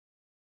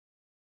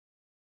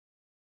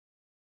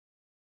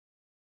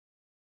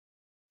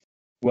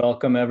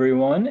Welcome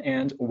everyone,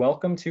 and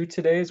welcome to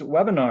today's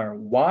webinar,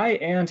 Why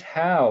and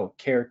How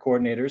Care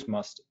Coordinators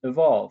Must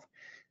Evolve.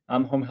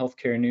 I'm Home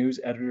Healthcare News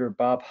Editor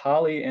Bob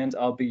Holly, and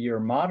I'll be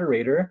your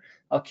moderator.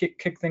 I'll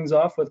kick things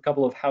off with a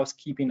couple of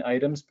housekeeping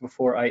items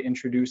before I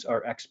introduce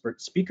our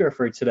expert speaker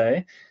for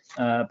today.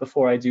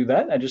 Before I do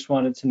that, I just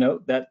wanted to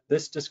note that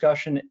this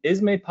discussion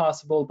is made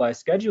possible by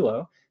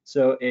Schedulo,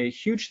 so a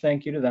huge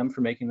thank you to them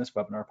for making this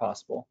webinar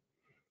possible.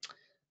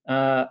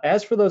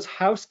 As for those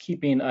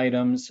housekeeping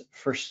items,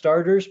 for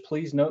starters,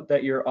 please note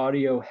that your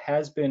audio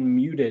has been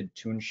muted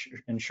to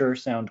ensure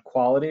sound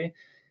quality.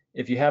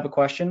 If you have a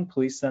question,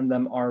 please send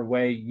them our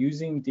way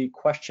using the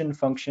question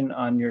function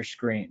on your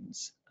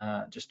screens.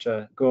 Just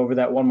to go over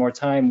that one more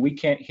time, we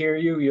can't hear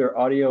you, your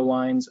audio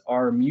lines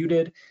are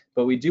muted,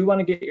 but we do want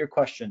to get your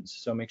questions.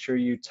 So make sure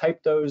you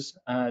type those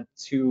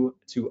to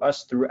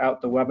us throughout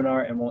the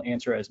webinar, and we'll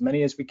answer as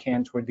many as we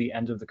can toward the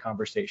end of the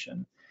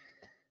conversation.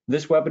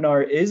 This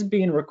webinar is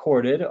being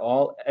recorded.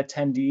 All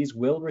attendees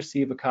will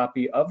receive a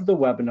copy of the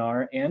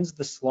webinar and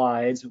the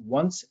slides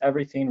once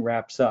everything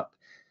wraps up.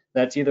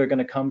 That's either going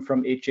to come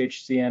from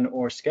HHCN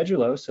or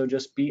Schedulo, so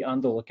just be on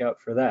the lookout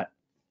for that.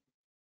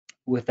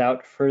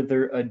 Without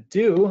further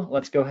ado,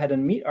 let's go ahead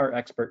and meet our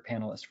expert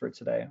panelist for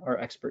today, our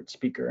expert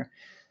speaker.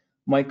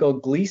 Michael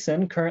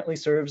Gleason currently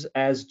serves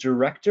as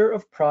Director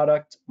of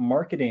Product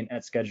Marketing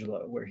at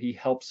Schedulo, where he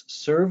helps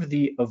serve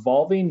the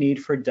evolving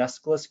need for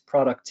deskless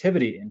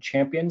productivity and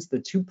champions the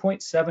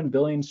 2.7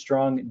 billion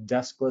strong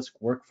deskless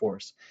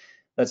workforce.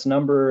 That's a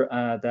number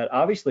that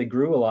obviously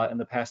grew a lot in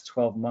the past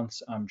 12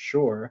 months, I'm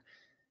sure.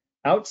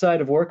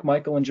 Outside of work,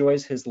 Michael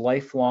enjoys his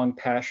lifelong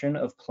passion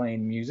of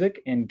playing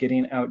music and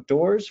getting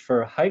outdoors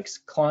for hikes,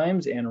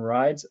 climbs, and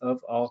rides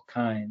of all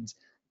kinds.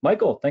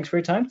 Michael, thanks for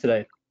your time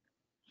today.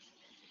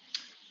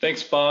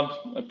 Thanks,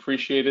 Bob.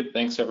 Appreciate it.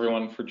 Thanks,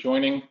 everyone, for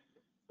joining.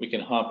 We can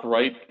hop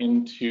right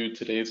into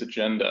today's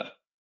agenda.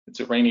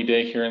 It's a rainy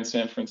day here in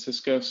San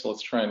Francisco, so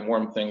let's try and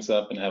warm things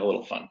up and have a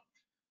little fun.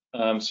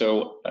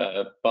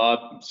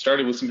 Bob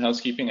started with some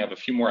housekeeping. I have a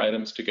few more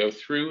items to go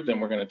through. Then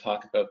we're going to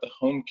talk about the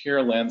home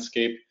care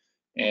landscape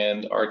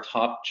and our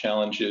top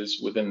challenges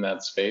within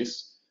that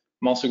space.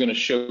 I'm also going to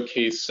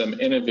showcase some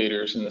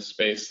innovators in the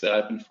space that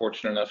I've been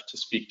fortunate enough to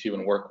speak to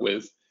and work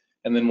with.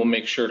 And then we'll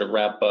make sure to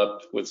wrap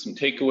up with some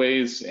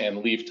takeaways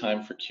and leave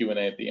time for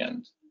Q&A at the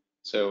end.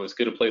 So as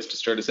good a place to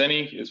start as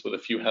any is with a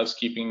few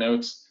housekeeping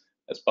notes.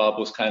 As Bob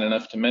was kind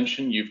enough to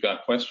mention, you've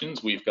got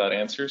questions, we've got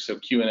answers. So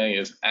Q&A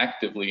is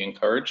actively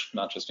encouraged,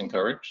 not just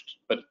encouraged,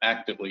 but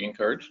actively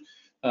encouraged.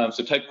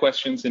 So type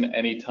questions in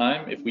any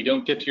time. If we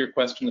don't get to your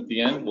question at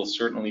the end, we'll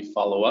certainly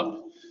follow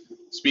up.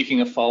 Speaking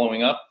of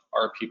following up,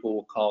 our people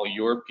will call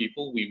your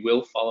people. We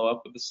will follow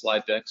up with the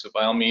slide deck, so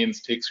by all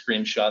means, take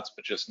screenshots,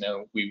 but just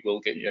know we will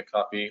get you a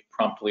copy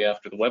promptly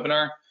after the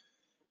webinar.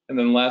 And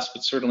then last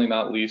but certainly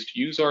not least,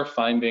 use our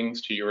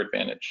findings to your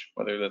advantage,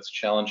 whether that's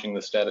challenging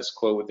the status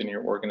quo within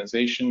your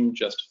organization,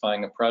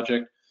 justifying a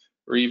project,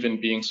 or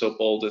even being so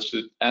bold as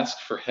to ask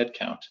for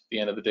headcount. At the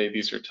end of the day,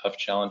 these are tough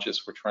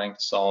challenges we're trying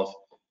to solve,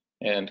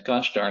 and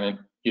gosh darn it,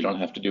 you don't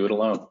have to do it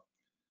alone.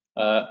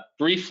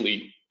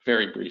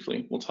 Very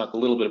briefly, we'll talk a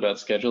little bit about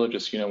Schedulo,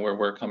 just so you know where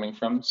we're coming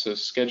from. So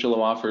Schedulo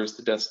offers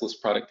the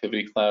Deskless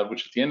Productivity Cloud,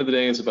 which at the end of the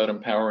day is about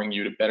empowering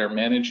you to better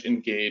manage,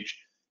 engage,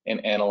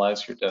 and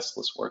analyze your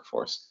deskless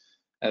workforce.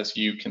 As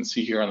you can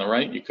see here on the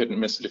right, you couldn't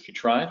miss it if you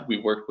tried. We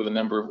worked with a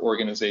number of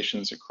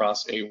organizations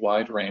across a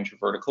wide range of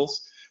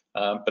verticals,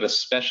 but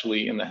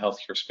especially in the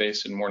healthcare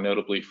space, and more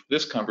notably for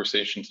this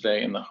conversation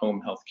today in the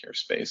home healthcare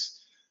space.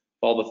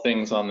 All the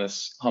things on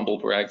this humble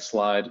brag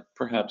slide,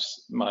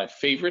 perhaps my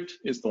favorite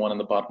is the one on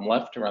the bottom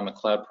left around the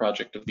Cloud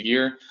Project of the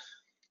Year,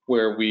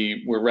 where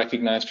we were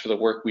recognized for the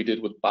work we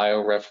did with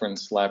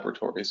BioReference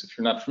Laboratories. If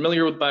you're not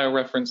familiar with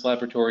BioReference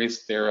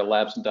Laboratories, they're a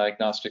labs and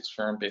diagnostics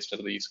firm based out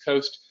of the East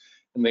Coast,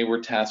 and they were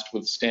tasked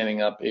with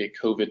standing up a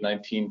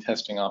COVID-19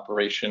 testing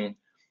operation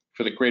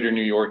for the greater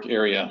New York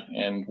area,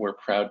 and we're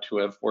proud to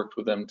have worked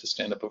with them to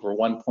stand up over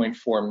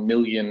 1.4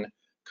 million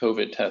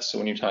COVID tests. So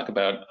when you talk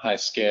about high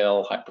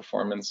scale, high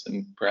performance,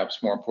 and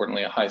perhaps more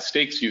importantly, a high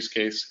stakes use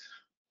case,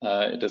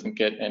 it doesn't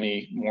get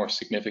any more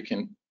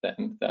significant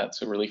than that.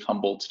 So really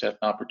humbled to have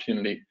an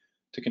opportunity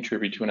to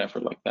contribute to an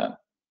effort like that.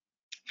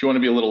 If you want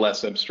to be a little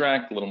less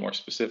abstract, a little more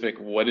specific,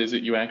 what is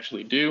it you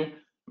actually do?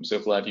 I'm so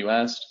glad you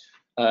asked.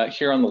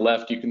 Here on the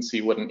left, you can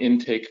see what an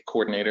intake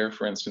coordinator,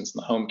 for instance, in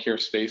the home care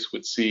space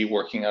would see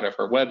working out of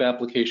our web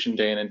application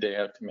day in and day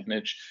out to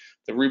manage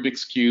the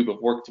Rubik's Cube of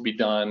work to be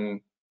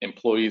done,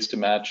 employees to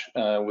match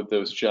with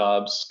those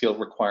jobs, skill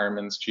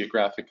requirements,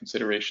 geographic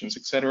considerations,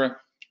 etc.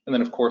 And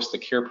then of course the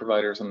care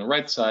providers on the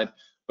right side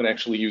would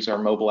actually use our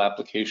mobile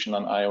application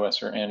on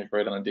iOS or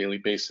Android on a daily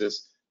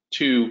basis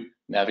to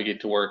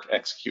navigate to work,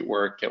 execute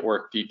work, get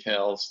work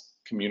details,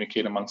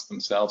 communicate amongst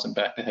themselves and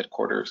back to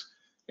headquarters,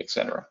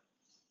 etc.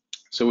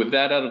 So with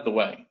that out of the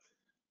way,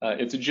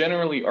 it's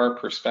generally our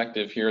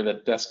perspective here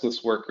that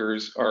deskless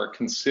workers are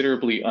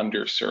considerably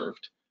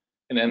underserved.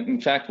 And then,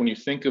 in fact, when you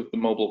think of the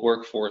mobile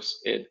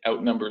workforce, it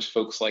outnumbers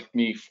folks like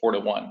me 4 to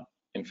 1.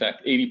 In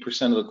fact,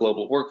 80% of the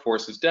global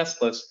workforce is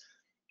deskless,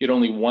 Yet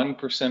only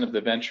 1% of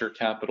the venture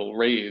capital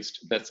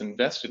raised that's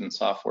invested in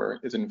software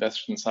is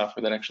invested in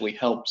software that actually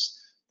helps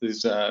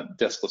these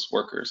deskless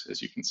workers, as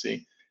you can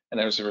see.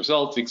 And as a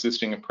result,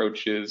 existing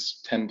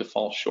approaches tend to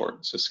fall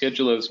short. So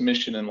Schedulo's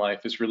mission in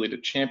life is really to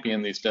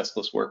champion these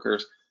deskless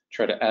workers,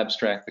 try to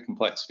abstract the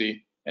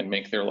complexity and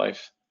make their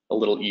life a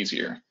little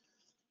easier.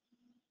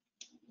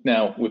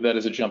 Now, with that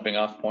as a jumping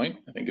off point,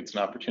 I think it's an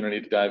opportunity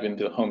to dive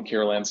into the home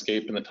care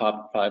landscape and the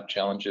top 5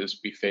 challenges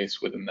we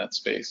face within that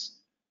space.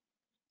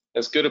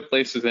 As good a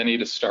place as any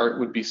to start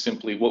would be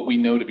simply what we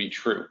know to be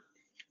true.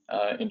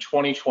 In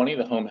 2020,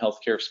 the home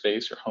healthcare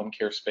space or home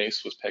care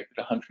space was pegged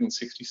at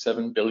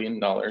 $167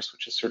 billion,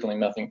 which is certainly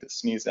nothing to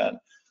sneeze at.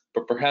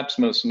 But perhaps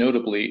most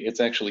notably,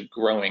 it's actually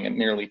growing at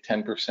nearly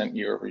 10%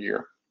 year over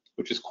year,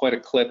 which is quite a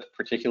clip,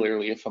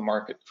 particularly if for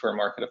a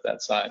market of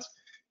that size.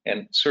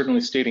 And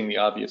certainly stating the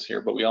obvious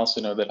here, but we also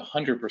know that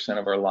 100%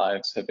 of our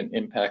lives have been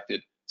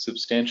impacted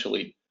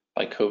substantially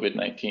by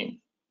COVID-19.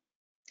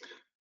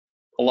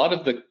 A lot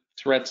of the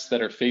threats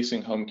that are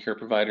facing home care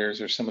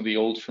providers are some of the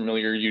old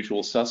familiar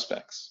usual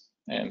suspects,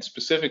 and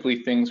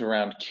specifically things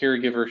around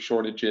caregiver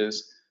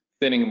shortages,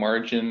 thinning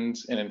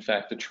margins, and in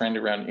fact a trend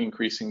around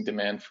increasing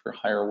demand for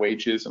higher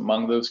wages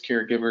among those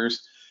caregivers.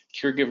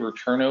 Caregiver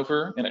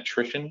turnover and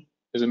attrition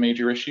is a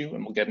major issue,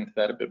 and we'll get into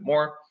that a bit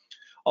more.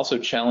 Also,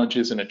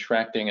 challenges in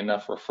attracting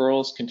enough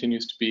referrals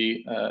continues to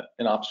be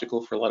an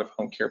obstacle for a lot of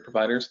home care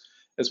providers,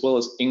 as well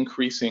as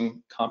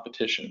increasing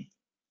competition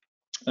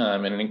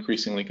and an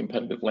increasingly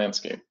competitive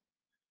landscape.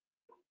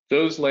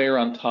 Those layer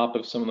on top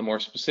of some of the more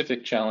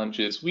specific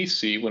challenges we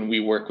see when we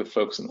work with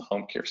folks in the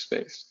home care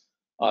space.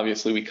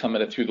 Obviously, we come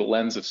at it through the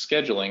lens of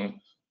scheduling,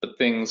 but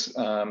things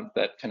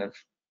that kind of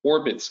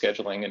orbit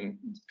scheduling in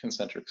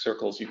concentric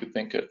circles, you could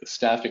think of the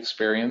staff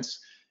experience.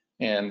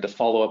 And to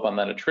follow up on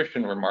that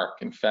attrition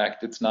remark, in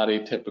fact, it's not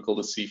atypical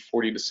to see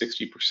 40 to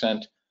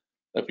 60%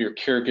 of your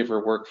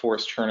caregiver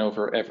workforce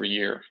turnover every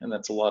year. And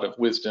that's a lot of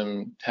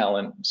wisdom,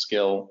 talent,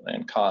 skill,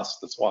 and cost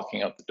that's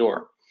walking out the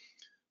door.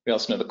 We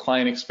also know the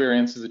client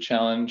experience is a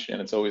challenge, and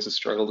it's always a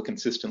struggle to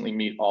consistently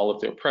meet all of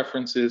their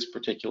preferences,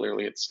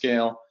 particularly at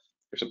scale.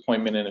 There's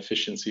appointment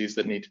inefficiencies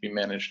that need to be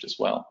managed as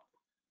well.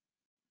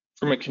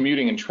 From a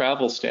commuting and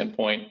travel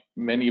standpoint,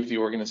 many of the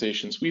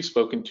organizations we've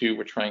spoken to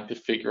were trying to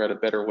figure out a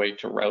better way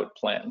to route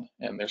plan,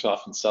 and there's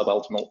often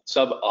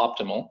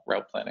suboptimal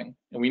route planning.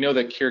 And we know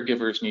that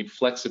caregivers need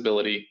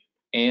flexibility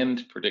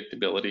and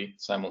predictability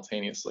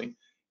simultaneously.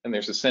 And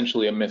there's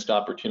essentially a missed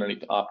opportunity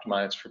to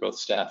optimize for both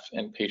staff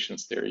and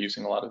patients there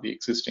using a lot of the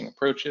existing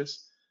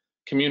approaches.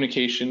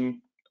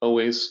 Communication,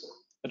 always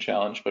a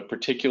challenge, but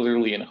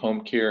particularly in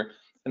home care.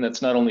 And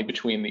that's not only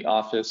between the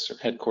office or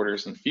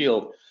headquarters and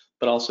field,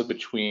 but also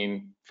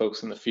between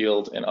folks in the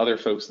field and other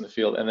folks in the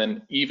field, and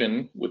then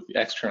even with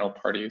the external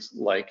parties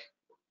like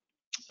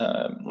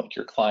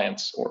your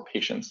clients or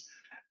patients.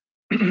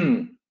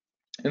 And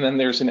then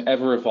there's an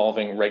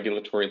ever-evolving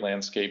regulatory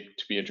landscape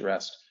to be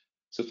addressed.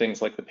 So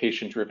things like the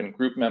patient-driven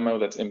group memo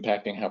that's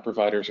impacting how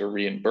providers are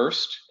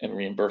reimbursed, and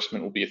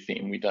reimbursement will be a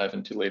theme we dive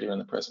into later in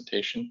the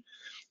presentation,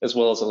 as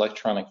well as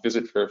electronic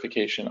visit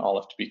verification, all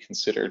have to be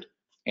considered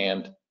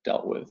and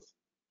dealt with.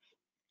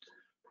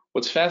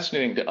 What's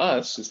fascinating to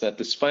us is that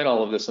despite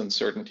all of this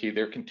uncertainty,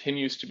 there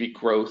continues to be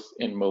growth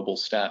in mobile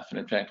staff. And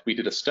in fact, we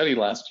did a study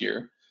last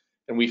year,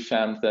 and we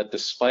found that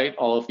despite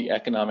all of the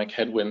economic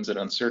headwinds and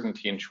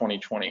uncertainty in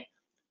 2020,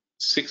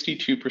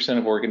 62%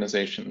 of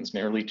organizations,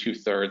 nearly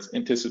 2/3,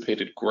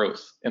 anticipated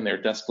growth in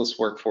their deskless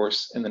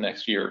workforce in the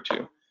next year or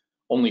two.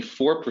 Only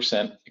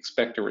 4%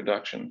 expect a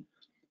reduction.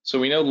 So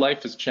we know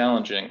life is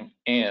challenging,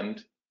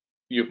 and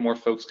you have more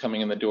folks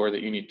coming in the door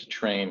that you need to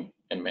train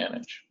and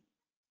manage.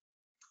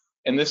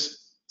 And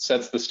this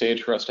sets the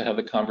stage for us to have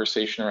the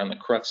conversation around the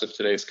crux of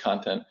today's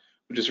content,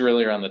 which is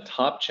really around the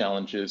top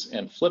challenges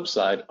and flip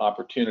side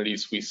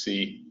opportunities we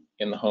see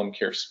in the home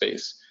care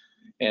space.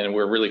 And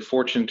we're really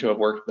fortunate to have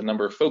worked with a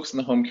number of folks in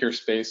the home care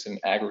space and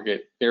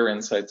aggregate their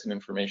insights and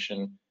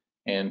information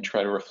and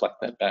try to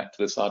reflect that back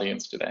to this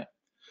audience today.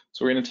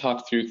 So we're going to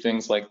talk through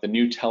things like the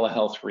new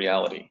telehealth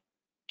reality,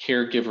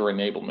 caregiver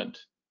enablement,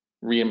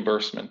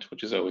 reimbursement,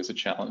 which is always a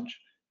challenge,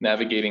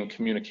 navigating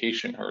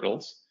communication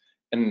hurdles,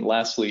 and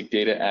lastly,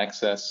 data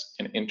access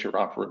and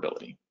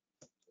interoperability.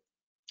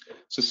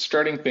 So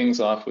starting things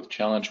off with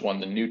challenge one,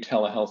 the new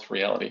telehealth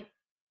reality.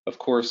 Of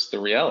course, the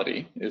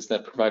reality is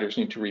that providers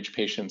need to reach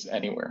patients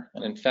anywhere.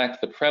 And in fact,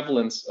 the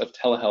prevalence of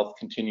telehealth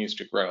continues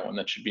to grow, and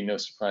that should be no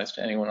surprise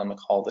to anyone on the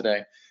call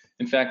today.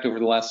 In fact, over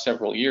the last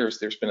several years,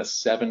 there's been a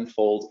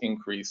 7-fold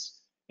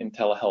increase in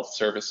telehealth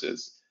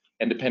services.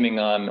 And depending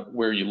on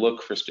where you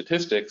look for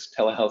statistics,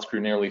 telehealth grew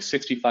nearly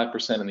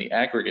 65% in the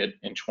aggregate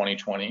in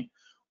 2020.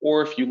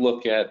 Or if you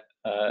look at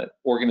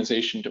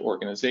organization to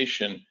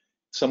organization,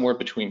 somewhere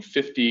between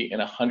 50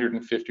 and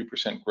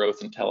 150%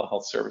 growth in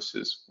telehealth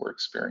services were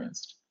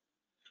experienced.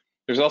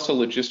 There's also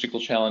logistical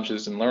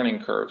challenges and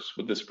learning curves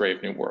with this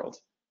brave new world.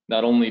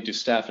 Not only do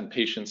staff and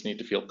patients need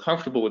to feel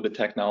comfortable with the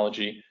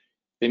technology,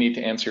 they need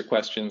to answer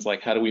questions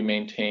like how do we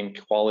maintain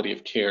quality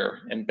of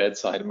care and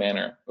bedside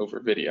manner over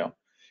video?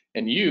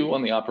 And you,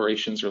 on the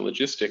operations or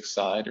logistics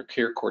side, or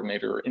care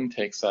coordinator or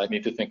intake side,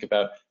 need to think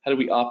about how do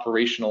we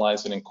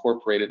operationalize and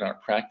incorporate it in our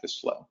practice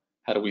flow?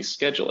 How do we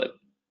schedule it?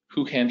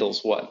 Who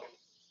handles what?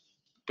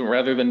 But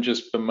rather than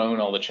just bemoan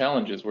all the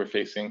challenges we're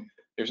facing,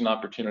 there's an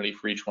opportunity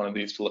for each one of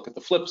these to look at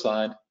the flip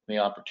side, the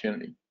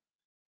opportunity.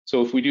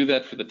 So if we do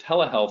that for the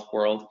telehealth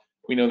world,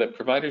 we know that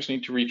providers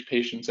need to reach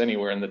patients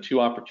anywhere, and the two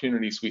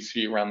opportunities we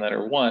see around that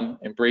are, one,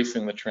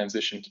 embracing the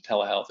transition to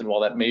telehealth. And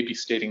while that may be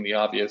stating the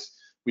obvious,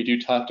 we do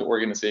talk to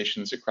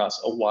organizations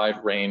across a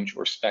wide range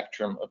or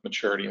spectrum of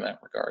maturity in that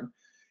regard.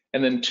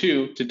 And then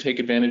two, to take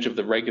advantage of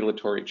the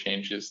regulatory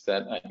changes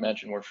that I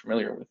imagine we're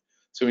familiar with.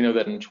 So we know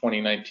that in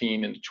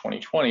 2019 into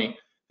 2020,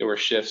 there were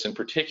shifts, and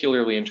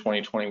particularly in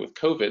 2020 with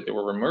COVID, there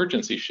were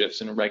emergency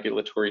shifts in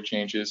regulatory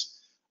changes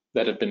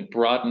that have been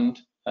broadened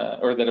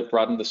or that have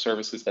broadened the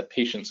services that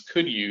patients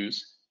could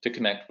use to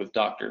connect with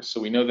doctors.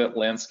 So we know that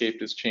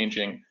landscape is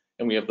changing,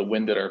 and we have the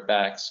wind at our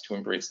backs to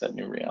embrace that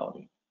new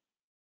reality.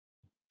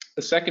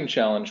 The second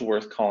challenge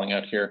worth calling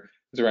out here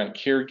is around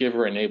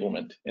caregiver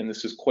enablement, and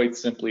this is quite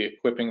simply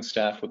equipping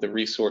staff with the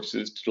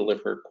resources to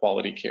deliver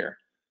quality care.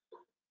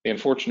 The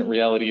unfortunate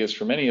reality is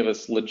for many of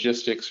us,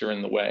 logistics are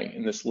in the way,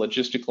 and this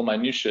logistical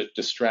minutia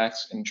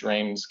distracts and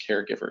drains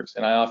caregivers.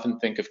 And I often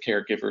think of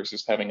caregivers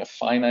as having a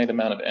finite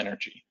amount of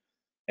energy.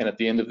 And at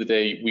the end of the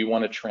day, we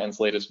want to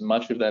translate as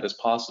much of that as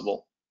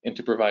possible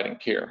into providing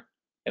care.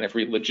 And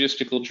every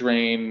logistical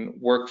drain,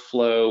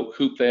 workflow,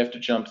 hoop they have to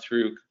jump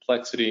through,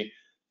 complexity,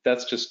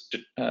 that's just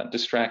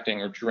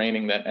distracting or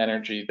draining that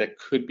energy that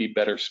could be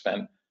better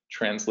spent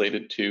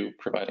translated to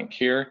providing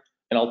care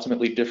and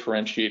ultimately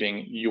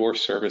differentiating your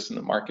service in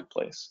the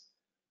marketplace.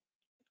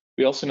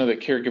 We also know that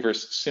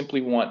caregivers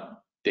simply want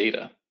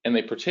data, and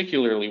they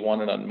particularly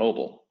want it on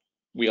mobile.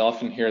 We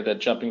often hear that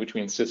jumping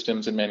between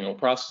systems and manual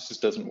processes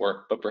doesn't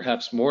work, but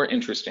perhaps more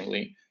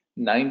interestingly,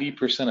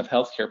 90% of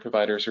healthcare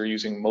providers are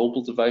using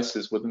mobile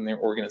devices within their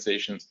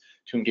organizations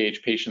to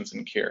engage patients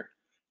in care.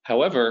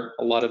 However,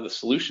 a lot of the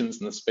solutions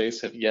in the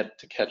space have yet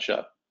to catch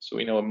up. So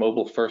we know a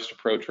mobile-first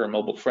approach or a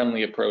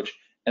mobile-friendly approach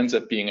ends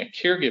up being a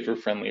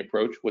caregiver-friendly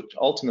approach, which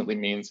ultimately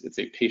means it's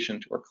a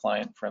patient or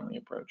client-friendly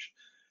approach.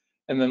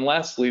 And then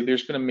lastly,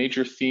 there's been a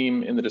major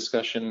theme in the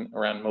discussion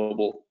around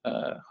mobile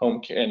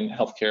home care and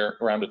healthcare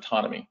around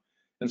autonomy,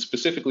 and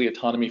specifically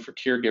autonomy for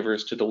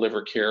caregivers to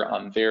deliver care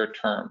on their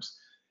terms.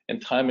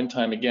 And time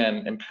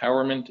again,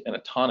 empowerment and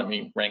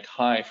autonomy rank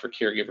high for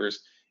caregivers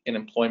in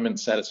employment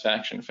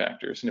satisfaction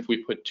factors. And if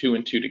we put two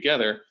and two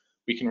together,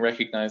 we can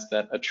recognize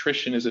that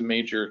attrition is a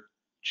major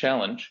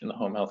challenge in the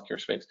home healthcare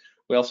space.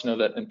 We also know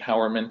that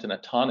empowerment and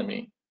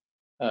autonomy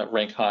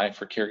rank high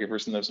for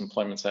caregivers in those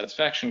employment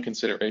satisfaction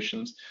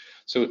considerations.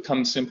 So it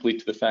comes simply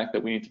to the fact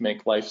that we need to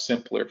make life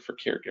simpler for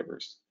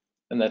caregivers.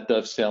 And that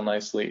dovetails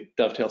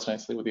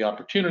nicely with the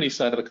opportunity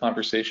side of the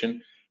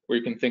conversation, where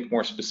you can think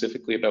more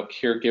specifically about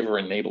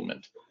caregiver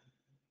enablement.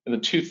 And the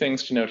two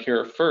things to note here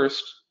are,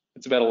 first,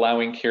 it's about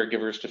allowing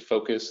caregivers to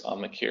focus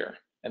on the care.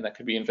 And that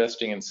could be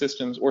investing in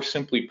systems or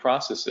simply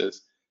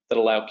processes that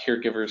allow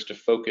caregivers to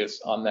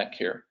focus on that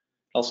care.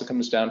 It also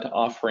comes down to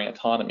offering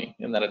autonomy,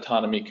 and that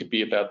autonomy could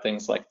be about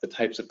things like the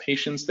types of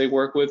patients they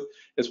work with,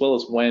 as well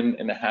as when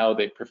and how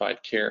they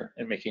provide care,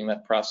 and making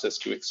that process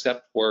to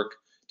accept work,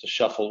 to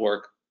shuffle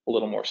work a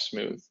little more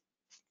smooth.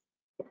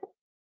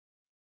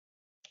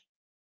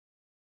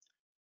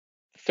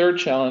 Third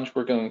challenge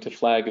we're going to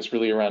flag is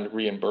really around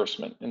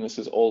reimbursement. And this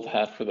is old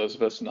hat for those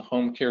of us in the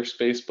home care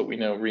space, but we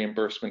know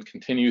reimbursement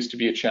continues to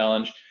be a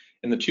challenge.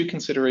 And the two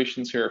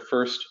considerations here are,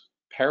 first,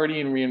 parity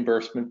in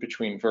reimbursement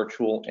between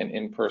virtual and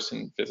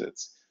in-person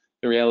visits.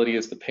 The reality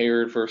is the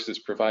payer versus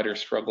provider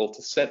struggle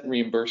to set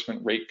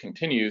reimbursement rate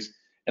continues.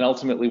 And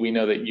ultimately, we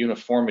know that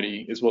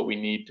uniformity is what we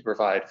need to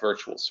provide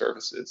virtual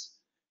services.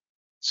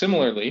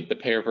 Similarly, the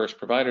payer versus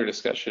provider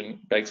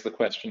discussion begs the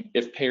question,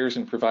 if payers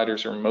and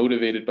providers are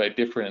motivated by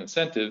different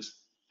incentives,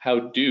 how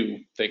do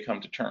they come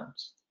to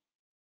terms?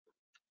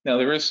 Now,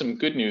 there is some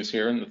good news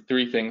here, and the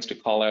three things to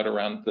call out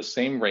around the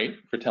same rate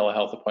for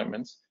telehealth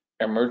appointments,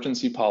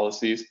 emergency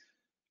policies,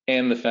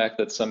 and the fact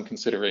that some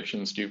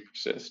considerations do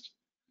persist.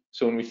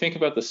 So when we think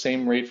about the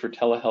same rate for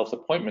telehealth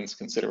appointments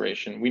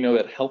consideration, we know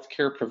that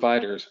healthcare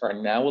providers are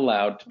now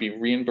allowed to be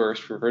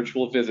reimbursed for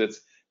virtual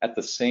visits at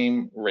the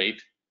same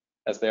rate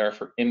as they are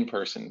for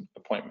in-person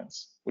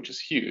appointments, which is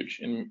huge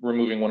in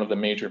removing one of the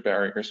major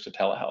barriers to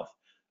telehealth.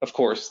 Of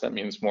course, that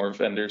means more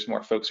vendors,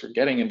 more folks are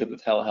getting into the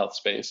telehealth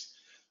space.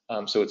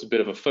 So it's a bit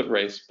of a foot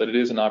race, but it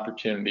is an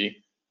opportunity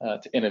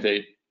to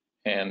innovate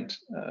and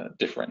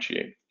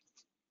differentiate.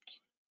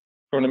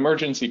 From an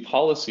emergency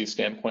policy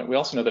standpoint, we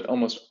also know that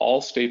almost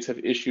all states have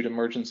issued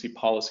emergency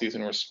policies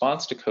in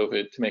response to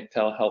COVID to make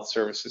telehealth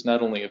services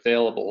not only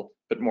available,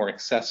 but more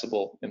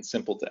accessible and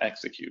simple to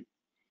execute.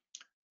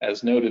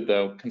 As noted,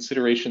 though,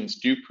 considerations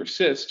do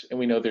persist, and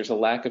we know there's a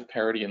lack of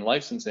parity in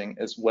licensing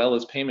as well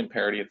as payment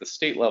parity at the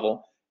state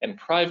level, and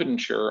private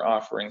insurer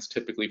offerings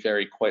typically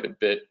vary quite a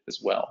bit as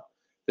well.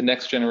 The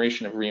next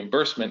generation of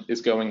reimbursement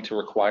is going to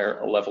require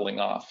a leveling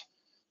off.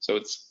 So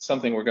it's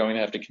something we're going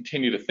to have to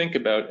continue to think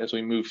about as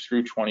we move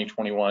through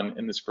 2021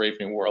 in this brave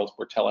new world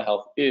where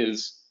telehealth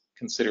is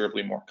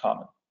considerably more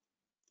common.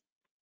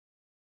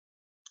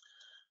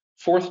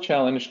 Fourth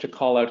challenge to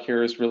call out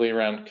here is really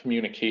around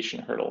communication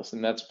hurdles,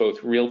 and that's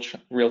both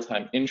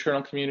real-time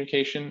internal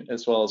communication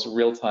as well as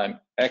real-time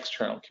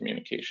external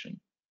communication.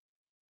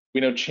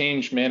 We know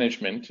change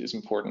management is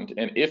important,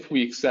 and if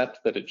we accept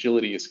that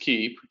agility is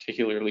key,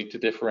 particularly to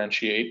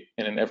differentiate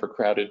in an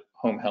ever-crowded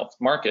home health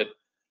market,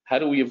 how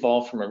do we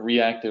evolve from a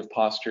reactive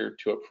posture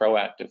to a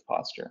proactive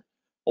posture?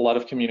 A lot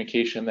of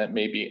communication that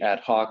may be ad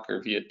hoc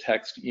or via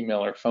text,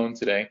 email, or phone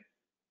today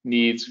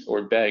needs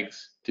or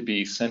begs to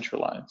be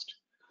centralized.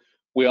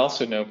 We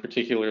also know,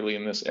 particularly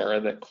in this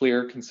era, that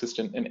clear,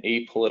 consistent, and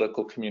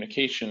apolitical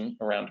communication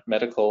around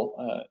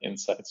medical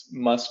insights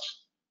must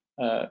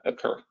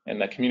occur, and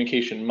that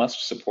communication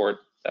must support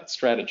that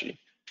strategy.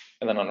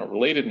 And then on a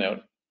related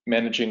note,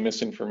 managing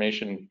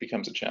misinformation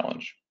becomes a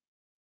challenge.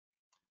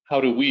 How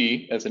do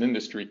we, as an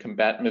industry,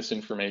 combat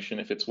misinformation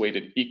if it's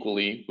weighted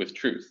equally with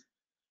truth?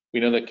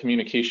 We know that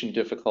communication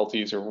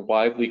difficulties are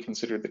widely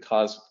considered the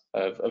cause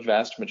of a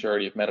vast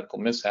majority of medical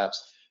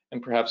mishaps,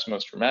 and perhaps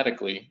most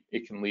dramatically,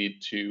 it can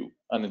lead to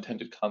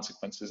unintended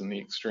consequences in the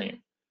extreme.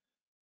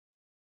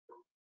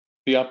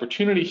 The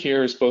opportunity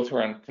here is both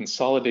around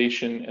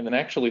consolidation and then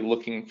actually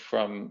looking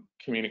from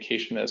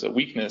communication as a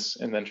weakness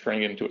and then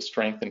turning it into a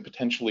strength and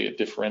potentially a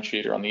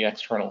differentiator on the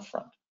external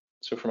front.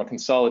 So from a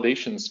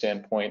consolidation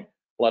standpoint,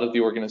 a lot of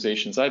the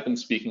organizations I've been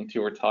speaking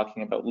to are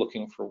talking about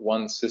looking for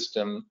one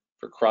system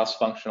for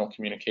cross-functional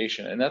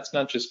communication. And that's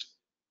not just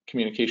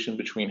communication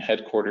between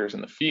headquarters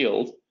and the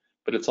field,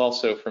 but it's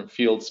also from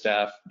field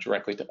staff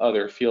directly to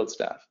other field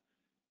staff.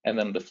 And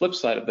then the flip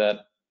side of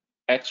that,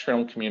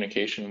 external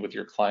communication with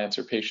your clients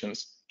or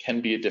patients can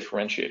be a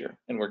differentiator.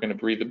 And we're going to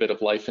breathe a bit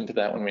of life into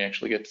that when we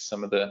actually get to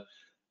some of the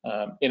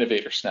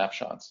innovator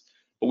snapshots.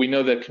 But we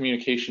know that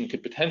communication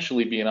could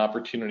potentially be an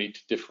opportunity to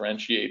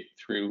differentiate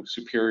through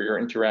superior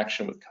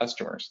interaction with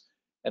customers.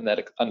 And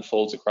that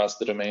unfolds across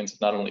the domains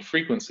of not only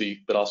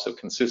frequency, but also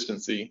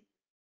consistency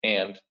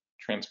and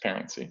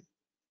transparency.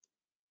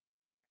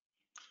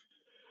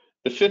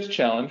 The fifth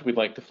challenge we'd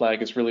like to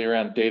flag is really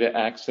around data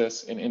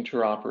access and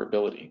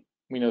interoperability.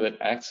 We know that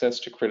access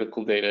to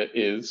critical data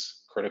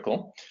is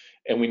critical,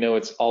 and we know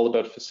it's all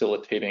about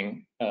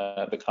facilitating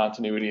the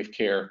continuity of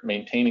care,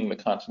 maintaining the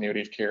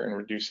continuity of care, and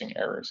reducing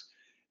errors.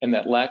 And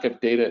that lack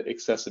of data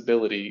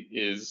accessibility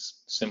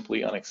is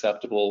simply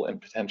unacceptable and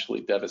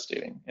potentially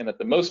devastating. And at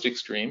the most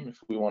extreme, if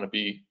we want to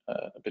be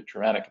a bit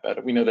dramatic about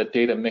it, we know that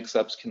data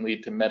mix-ups can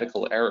lead to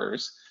medical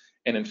errors.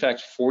 And in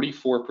fact,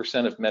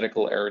 44% of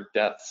medical error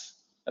deaths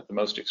at the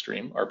most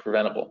extreme are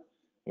preventable.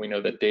 We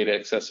know that data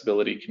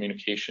accessibility,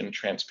 communication,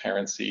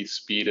 transparency,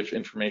 speed of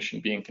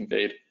information being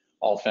conveyed,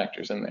 all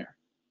factors in there.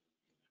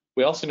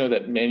 We also know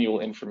that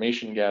manual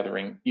information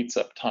gathering eats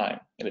up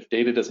time. And if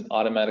data doesn't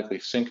automatically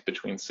sync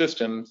between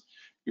systems,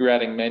 you're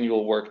adding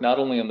manual work not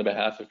only on the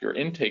behalf of your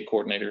intake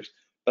coordinators,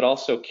 but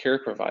also care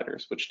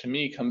providers, which to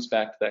me comes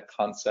back to that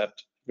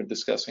concept I've been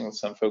discussing with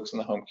some folks in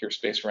the home care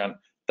space around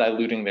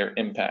diluting their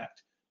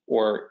impact.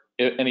 Or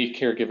if any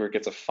caregiver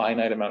gets a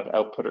finite amount of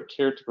output or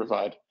care to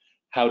provide,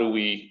 how do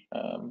we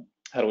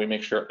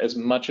make sure as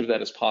much of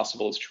that as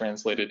possible is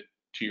translated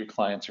to your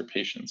clients or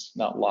patients,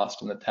 not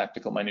lost in the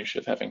tactical minutiae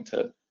of having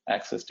to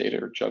access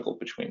data or juggle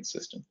between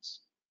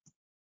systems.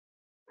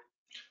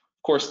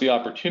 Of course, the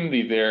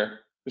opportunity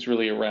there is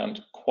really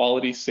around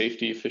quality,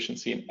 safety,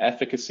 efficiency, and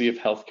efficacy of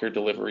healthcare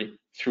delivery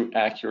through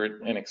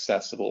accurate and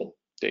accessible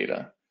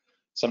data.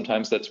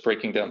 Sometimes that's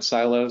breaking down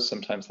silos,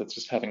 sometimes that's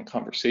just having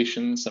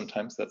conversations,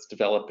 sometimes that's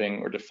developing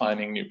or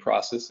defining new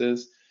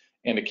processes,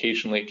 and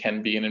occasionally it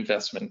can be an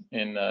investment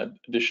in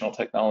additional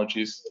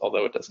technologies,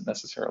 although it doesn't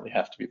necessarily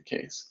have to be the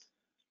case.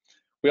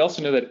 We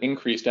also know that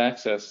increased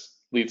access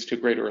leads to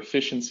greater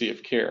efficiency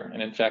of care,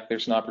 and in fact,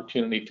 there's an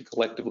opportunity to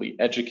collectively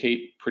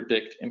educate,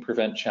 predict, and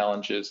prevent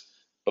challenges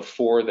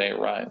before they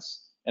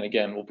arise. And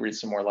again, we'll breathe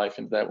some more life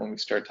into that when we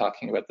start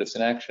talking about this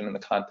in action in the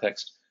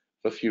context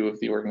of a few of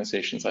the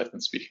organizations I've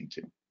been speaking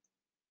to.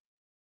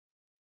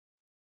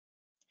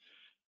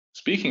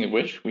 Speaking of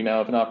which, we now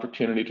have an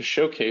opportunity to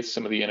showcase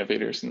some of the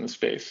innovators in the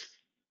space.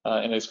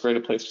 And as great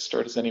a place to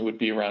start as any would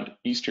be around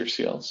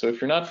Easterseals. So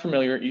if you're not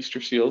familiar,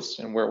 Easterseals,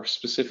 and where we're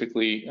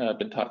specifically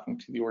been talking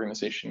to the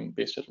organization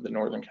based out of the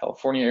Northern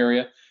California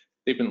area,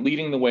 they've been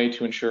leading the way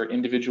to ensure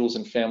individuals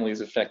and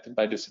families affected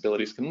by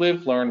disabilities can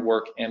live, learn,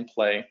 work, and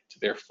play to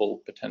their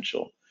full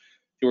potential.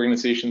 The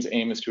organization's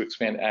aim is to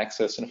expand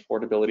access and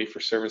affordability for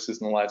services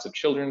in the lives of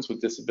children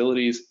with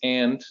disabilities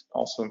and,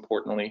 also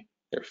importantly,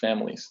 their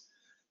families.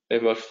 They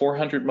have about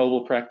 400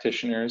 mobile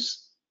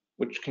practitioners,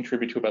 which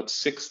contribute to about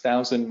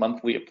 6,000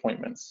 monthly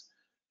appointments.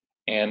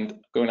 And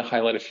I'm going to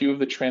highlight a few of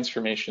the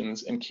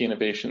transformations and key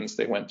innovations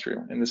they went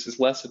through. And this is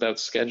less about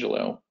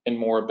Schedulo and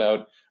more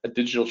about a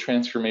digital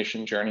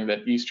transformation journey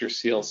that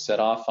Easterseals set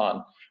off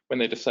on when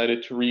they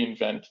decided to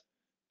reinvent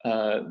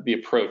the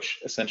approach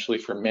essentially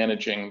for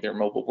managing their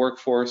mobile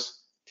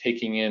workforce,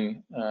 taking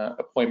in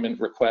appointment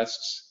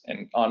requests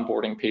and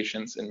onboarding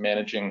patients and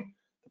managing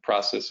the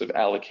process of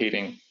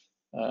allocating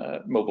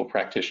mobile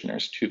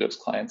practitioners to those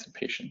clients and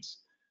patients.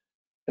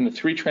 And the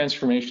three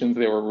transformations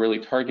they were really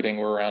targeting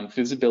were around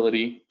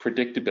visibility,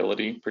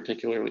 predictability,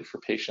 particularly for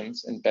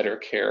patients, and better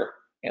care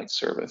and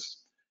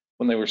service.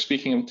 When they were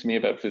speaking to me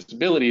about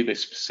visibility, they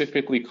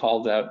specifically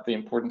called out the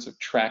importance of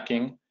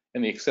tracking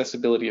and the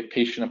accessibility of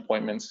patient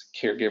appointments,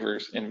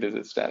 caregivers, and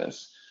visit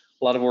status.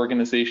 A lot of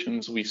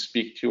organizations we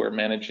speak to are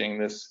managing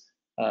this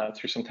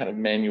through some kind of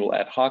manual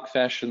ad hoc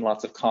fashion,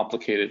 lots of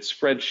complicated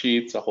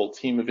spreadsheets, a whole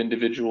team of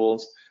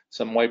individuals,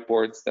 some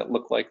whiteboards that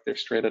look like they're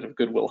straight out of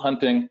Good Will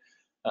Hunting.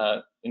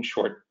 In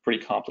short,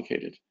 pretty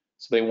complicated.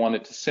 So they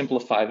wanted to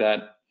simplify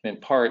that in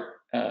part,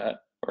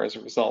 or as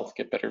a result,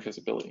 get better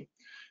visibility.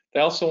 They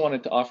also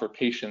wanted to offer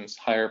patients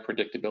higher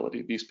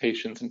predictability. These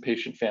patients and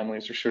patient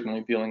families are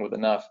certainly dealing with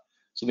enough.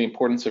 So the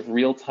importance of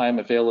real-time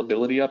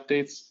availability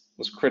updates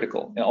was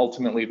critical. And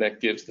ultimately, that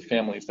gives the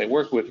families they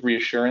work with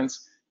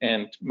reassurance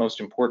and,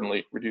 most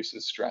importantly,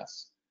 reduces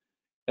stress.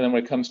 And then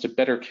when it comes to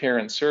better care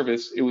and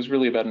service, it was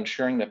really about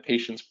ensuring that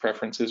patients'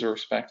 preferences are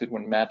respected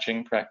when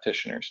matching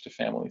practitioners to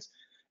families.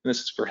 And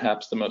this is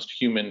perhaps the most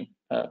human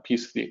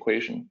piece of the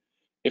equation.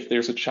 If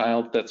there's a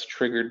child that's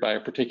triggered by a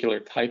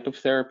particular type of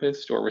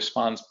therapist or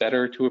responds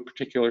better to a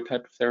particular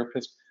type of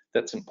therapist,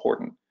 that's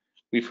important.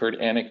 We've heard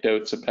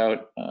anecdotes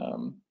about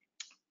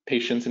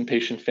patients and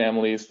patient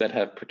families that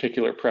have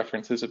particular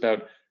preferences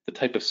about the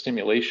type of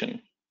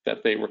stimulation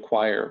that they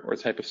require or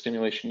type of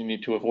stimulation you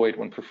need to avoid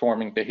when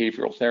performing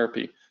behavioral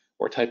therapy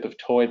or type of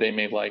toy they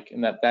may like,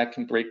 and that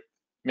can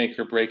make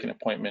or break an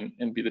appointment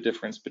and be the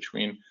difference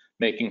between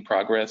making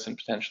progress and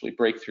potentially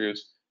breakthroughs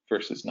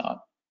versus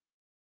not.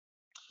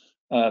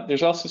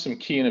 There's also some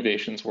key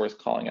innovations worth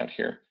calling out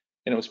here,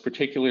 and it was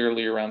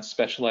particularly around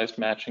specialized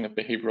matching of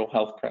behavioral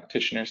health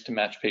practitioners to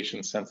match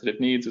patients' sensitive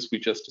needs, as we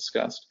just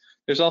discussed.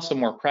 There's also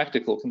more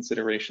practical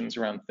considerations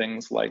around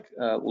things like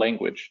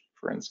language,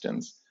 for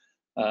instance,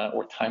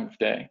 or time of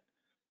day.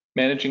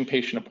 Managing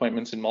patient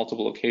appointments in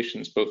multiple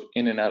locations, both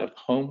in and out of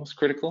home, was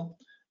critical.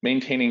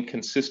 Maintaining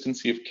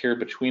consistency of care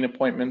between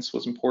appointments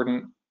was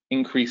important,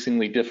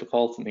 increasingly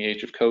difficult in the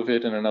age of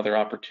COVID, and another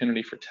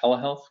opportunity for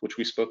telehealth, which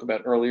we spoke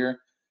about earlier.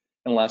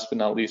 And last but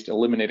not least,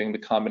 eliminating the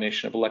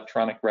combination of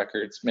electronic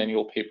records,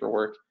 manual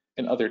paperwork,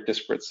 and other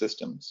disparate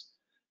systems.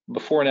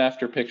 Before and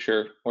after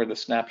picture, or the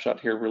snapshot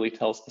here, really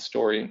tells the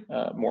story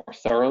more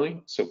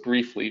thoroughly. So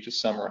briefly,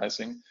 just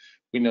summarizing,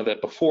 we know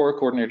that before,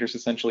 coordinators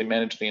essentially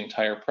managed the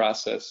entire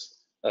process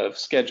of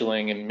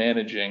scheduling and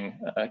managing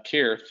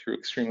care through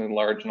extremely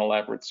large and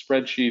elaborate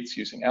spreadsheets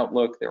using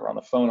Outlook. They were on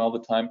the phone all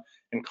the time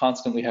and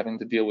constantly having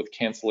to deal with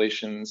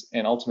cancellations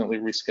and ultimately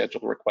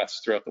reschedule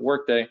requests throughout the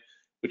workday,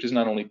 which is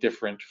not only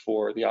different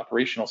for the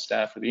operational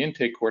staff or the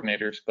intake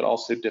coordinators, but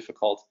also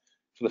difficult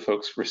for the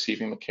folks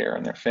receiving the care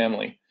and their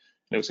family.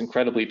 And it was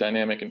incredibly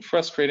dynamic and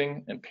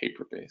frustrating and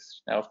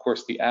paper-based. Now, of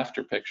course, the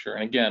after picture,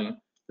 and again,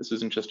 this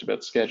isn't just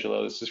about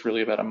schedule, this is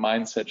really about a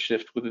mindset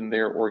shift within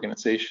their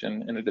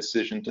organization and a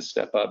decision to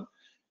step up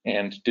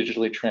and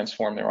digitally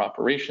transform their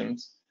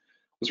operations.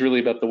 It was really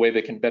about the way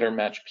they can better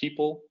match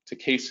people to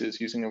cases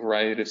using a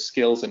variety of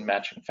skills and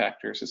matching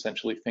factors.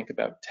 Essentially think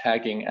about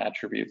tagging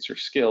attributes or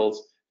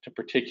skills to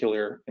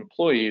particular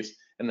employees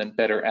and then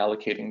better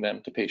allocating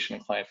them to patient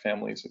and client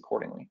families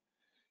accordingly.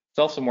 It's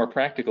also more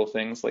practical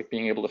things like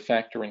being able to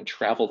factor in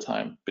travel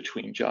time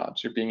between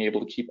jobs or being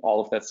able to keep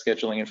all of that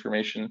scheduling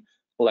information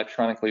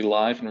electronically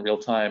live in real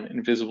time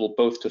and visible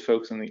both to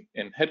folks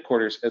in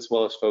headquarters as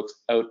well as folks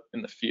out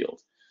in the field.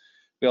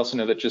 We also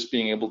know that just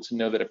being able to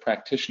know that a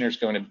practitioner is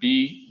going to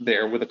be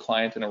there with a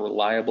client in a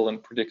reliable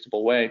and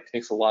predictable way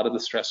takes a lot of the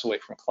stress away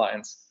from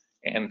clients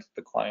and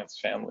the clients'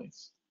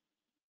 families.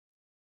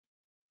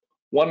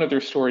 One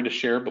other story to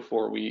share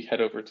before we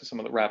head over to some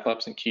of the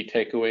wrap-ups and key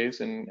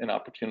takeaways and an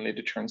opportunity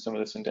to turn some of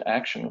this into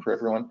action for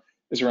everyone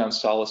is around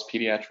Solace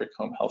Pediatric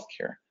Home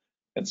Healthcare.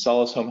 And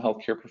Solace Home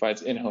Healthcare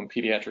provides in-home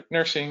pediatric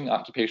nursing,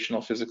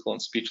 occupational, physical,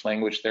 and speech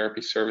language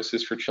therapy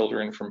services for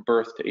children from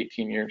birth to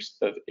 18 years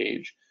of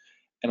age.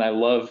 And I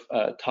love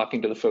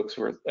talking to the folks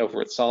who are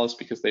over at Solace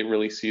because they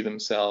really see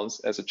themselves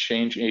as a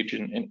change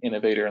agent and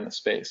innovator in the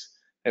space.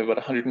 They have about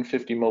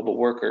 150 mobile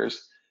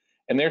workers,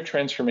 and their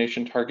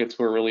transformation targets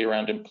were really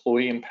around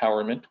employee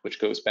empowerment, which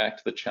goes back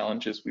to the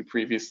challenges we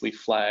previously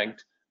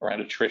flagged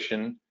around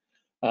attrition.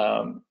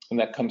 And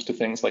that comes to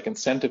things like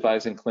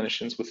incentivizing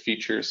clinicians with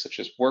features such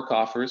as work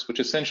offers, which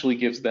essentially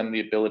gives them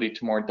the ability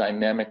to more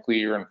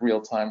dynamically or in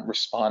real time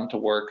respond to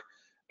work,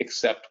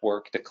 accept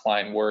work,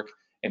 decline work,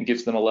 and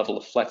gives them a level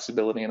of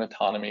flexibility and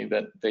autonomy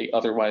that they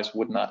otherwise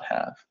would not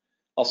have.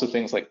 Also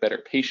things like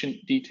better patient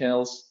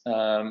details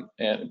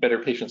and better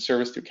patient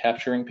service through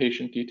capturing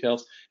patient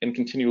details and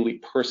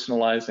continually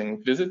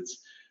personalizing visits.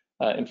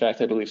 In fact,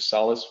 I believe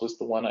Solace was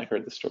the one I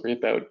heard the story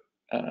about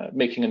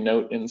making a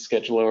note in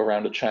Schedulo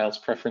around a child's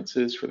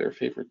preferences for their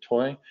favorite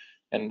toy.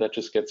 And that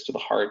just gets to the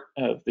heart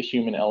of the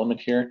human element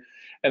here.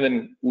 And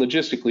then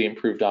logistically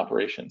improved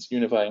operations,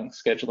 unifying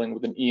scheduling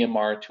with an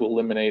EMR to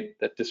eliminate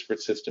that disparate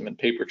system and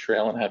paper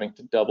trail and having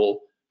to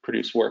double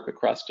produce work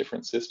across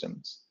different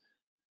systems.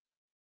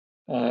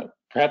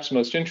 Perhaps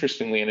most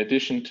interestingly, in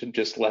addition to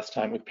just less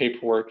time with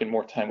paperwork and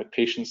more time with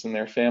patients and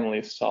their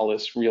families,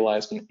 Solace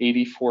realized an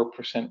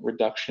 84%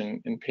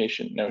 reduction in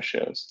patient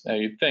no-shows. Now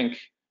you'd think,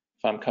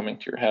 if I'm coming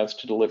to your house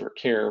to deliver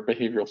care or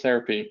behavioral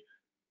therapy,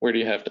 where do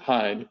you have to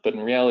hide? But in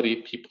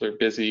reality, people are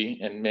busy,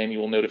 and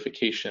manual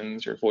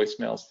notifications or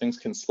voicemails, things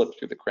can slip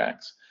through the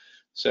cracks.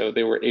 So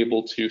they were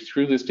able to,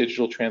 through this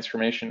digital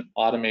transformation,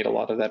 automate a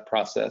lot of that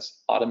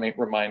process, automate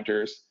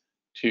reminders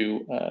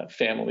to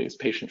families,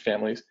 patient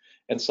families,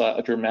 and saw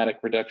a dramatic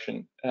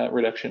reduction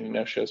in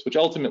no-shows, which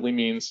ultimately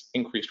means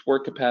increased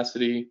work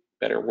capacity,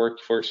 better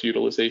workforce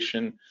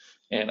utilization,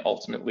 and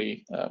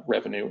ultimately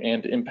revenue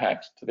and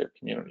impact to their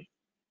community.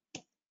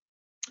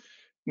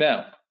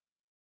 Now,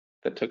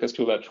 that took us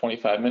to about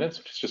 25 minutes,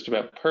 which is just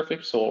about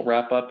perfect. So we'll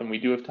wrap up, and we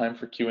do have time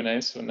for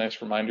Q&A. So a nice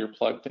reminder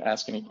plug to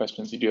ask any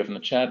questions you do have in the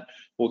chat.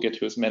 We'll get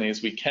to as many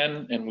as we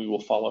can, and we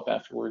will follow up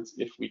afterwards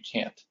if we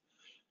can't.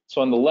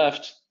 So on the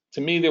left,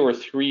 to me, there were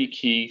three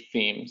key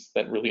themes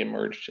that really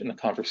emerged in the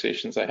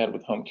conversations I had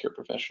with home care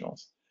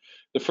professionals.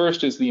 The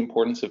first is the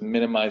importance of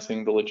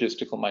minimizing the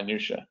logistical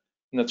minutia.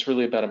 And that's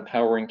really about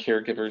empowering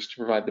caregivers to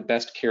provide the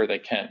best care they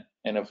can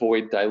and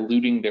avoid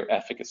diluting their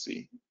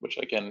efficacy, which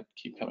again,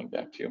 keep coming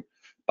back to,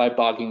 by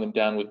bogging them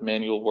down with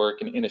manual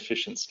work and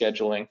inefficient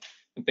scheduling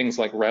and things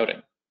like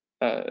routing.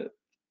 I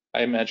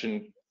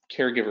imagine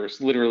caregivers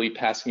literally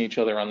passing each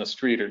other on the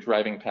street or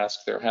driving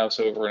past their house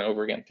over and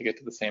over again to get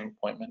to the same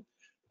appointment,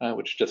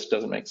 which just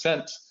doesn't make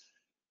sense.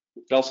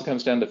 It also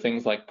comes down to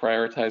things like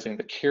prioritizing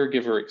the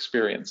caregiver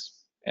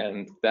experience,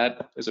 and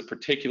that is a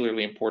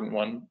particularly important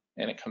one,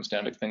 and it comes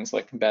down to things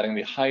like combating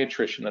the high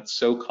attrition that's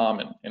so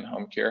common in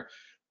home care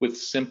with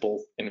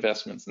simple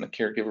investments in the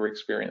caregiver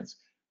experience.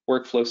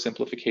 Workflow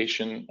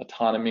simplification,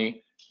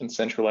 autonomy, and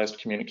centralized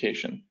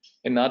communication.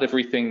 And not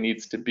everything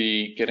needs to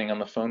be getting on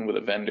the phone with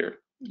a vendor.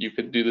 You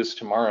could do this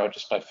tomorrow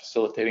just by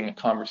facilitating a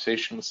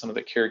conversation with some of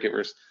the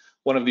caregivers.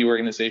 One of the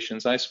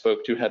organizations I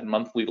spoke to had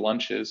monthly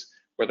lunches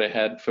where they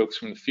had folks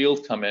from the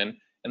field come in,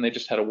 and they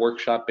just had a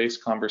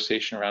workshop-based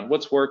conversation around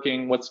what's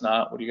working, what's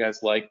not, what do you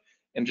guys like,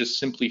 and just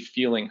simply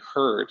feeling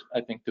heard,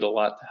 I think did a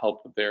lot to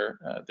help with their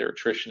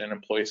attrition and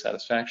employee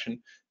satisfaction,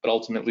 but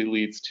ultimately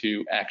leads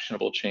to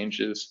actionable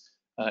changes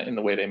in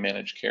the way they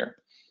manage care.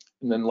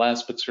 And then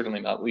last but certainly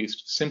not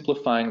least,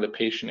 simplifying the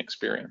patient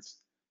experience.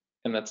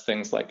 And that's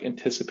things like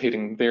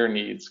anticipating their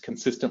needs,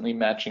 consistently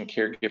matching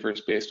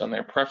caregivers based on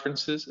their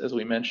preferences, as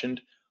we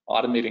mentioned,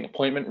 automating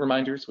appointment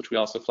reminders, which we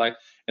also flagged,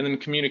 and then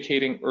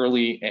communicating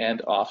early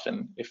and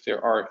often if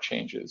there are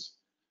changes.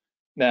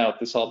 Now,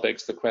 this all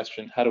begs the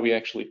question, how do we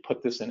actually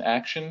put this in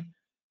action?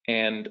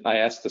 And I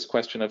asked this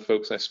question of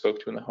folks I spoke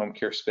to in the home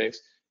care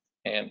space,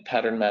 and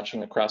pattern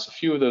matching across a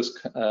few of those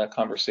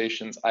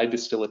conversations, I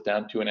distill it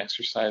down to an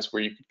exercise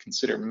where you could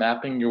consider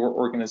mapping your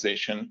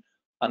organization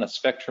on a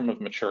spectrum of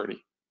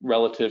maturity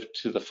relative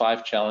to the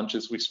 5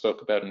 challenges we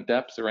spoke about in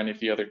depth or any of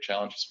the other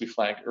challenges we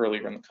flagged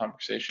earlier in the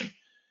conversation.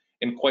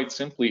 And quite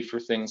simply for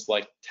things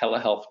like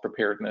telehealth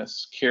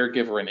preparedness,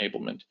 caregiver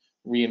enablement,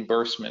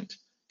 reimbursement,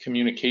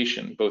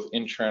 communication, both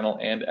internal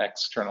and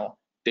external,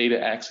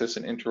 data access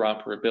and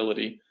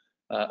interoperability,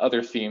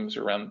 other themes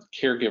around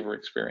caregiver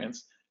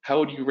experience. How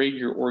would you rate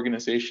your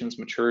organization's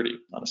maturity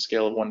on a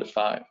scale of 1 to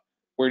 5?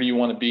 Where do you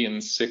want to be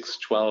in 6,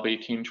 12,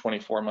 18,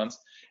 24 months?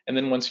 And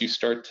then once you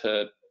start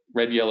to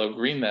red, yellow,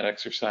 green that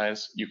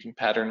exercise, you can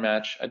pattern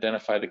match,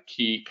 identify the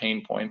key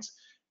pain points,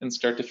 and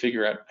start to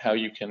figure out how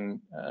you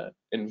can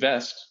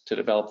invest to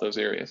develop those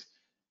areas.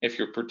 If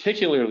you're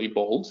particularly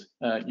bold,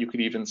 you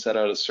could even set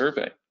out a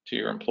survey to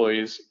your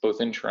employees,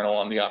 both internal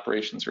on the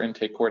operations or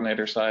intake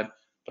coordinator side,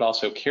 but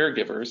also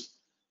caregivers,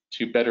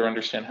 to better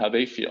understand how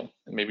they feel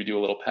and maybe do a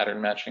little pattern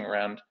matching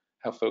around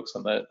how folks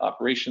on the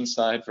operations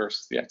side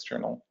versus the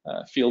external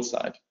field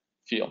side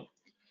feel.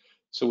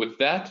 So with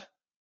that,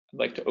 I'd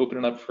like to open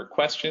it up for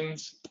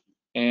questions,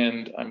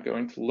 and I'm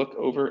going to look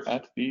over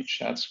at the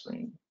chat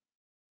screen.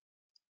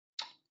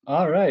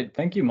 All right,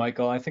 thank you,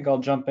 Michael. I think I'll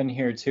jump in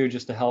here too,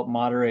 just to help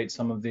moderate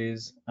some of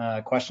these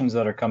questions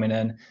that are coming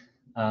in.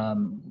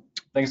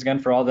 Thanks again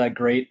for all that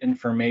great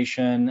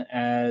information.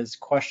 As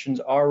questions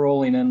are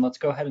rolling in, let's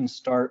go ahead and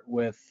start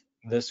with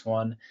this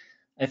one.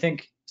 I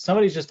think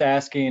somebody's just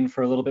asking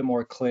for a little bit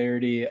more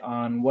clarity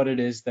on what it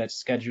is that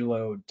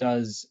Schedulo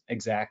does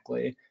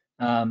exactly.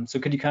 So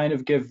could you kind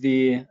of give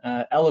the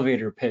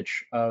elevator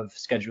pitch of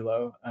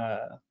Schedulo,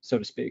 so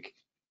to speak?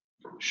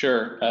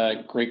 Sure,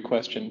 great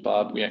question,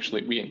 Bob. We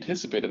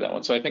anticipated that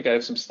one. So I think I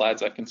have some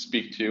slides I can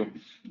speak to,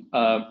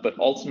 but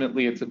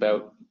ultimately it's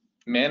about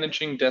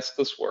managing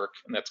deskless work,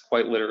 and that's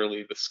quite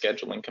literally the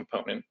scheduling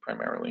component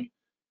primarily,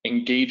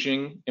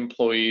 engaging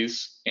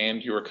employees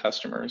and your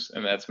customers,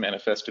 and that's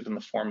manifested in the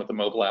form of the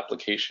mobile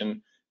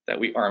application that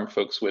we arm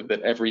folks with,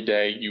 that every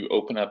day you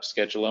open up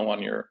Schedulo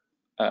on your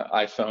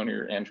iPhone or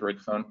your Android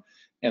phone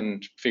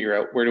and figure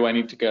out, where do I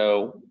need to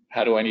go?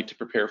 How do I need to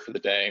prepare for the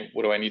day?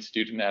 What do I need to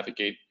do to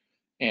navigate?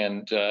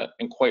 And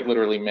quite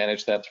literally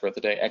manage that throughout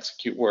the day,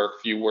 execute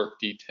work, view work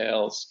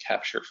details,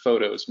 capture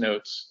photos,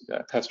 notes,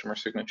 customer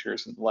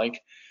signatures, and the like.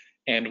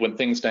 And when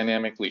things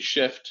dynamically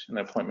shift, an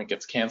appointment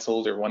gets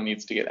canceled or one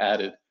needs to get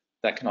added,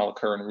 that can all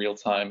occur in real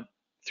time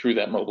through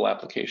that mobile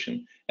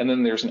application. And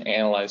then there's an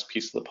analyze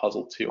piece of the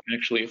puzzle too.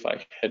 Actually, if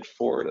I head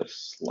forward a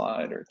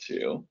slide or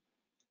two,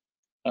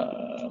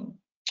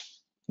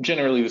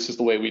 generally this is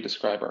the way we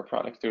describe our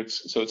product.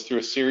 So it's through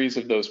a series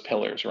of those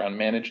pillars around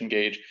manage,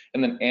 engage,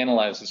 and then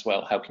analyze as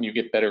well. How can you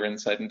get better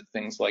insight into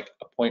things like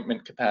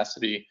appointment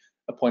capacity,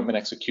 appointment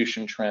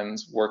execution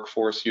trends,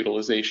 workforce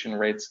utilization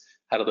rates,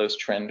 how do those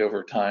trend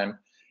over time?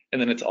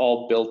 And then it's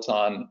all built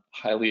on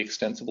highly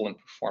extensible and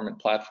performant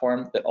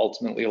platform that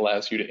ultimately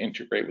allows you to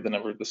integrate with a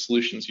number of the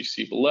solutions you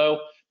see below.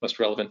 Most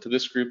relevant to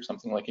this group,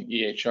 something like an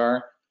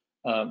EHR.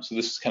 So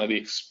this is kind of the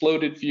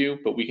exploded view,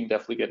 but we can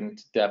definitely get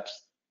into depth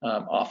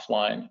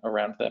offline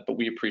around that, but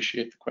we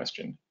appreciate the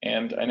question.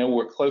 And I know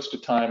we're close to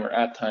time or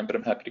at time, but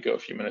I'm happy to go a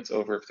few minutes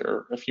over if there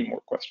are a few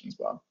more questions,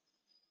 Bob.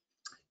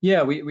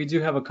 Yeah, we do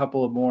have a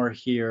couple of more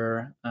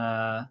here.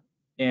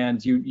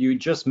 And you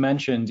just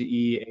mentioned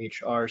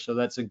EHR, so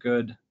that's a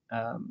good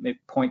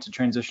point to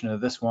transition to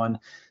this one.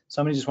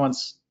 Somebody just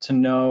wants to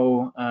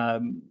know,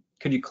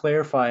 could you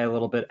clarify a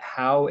little bit,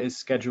 how is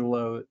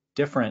Schedulo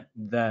different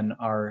than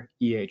our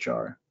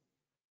EHR?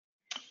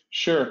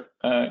 Sure,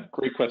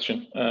 great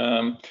question.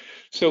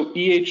 So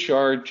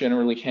EHR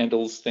generally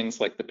handles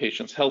things like the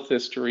patient's health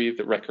history,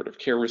 the record of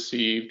care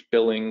received,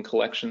 billing,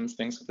 collections,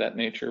 things of that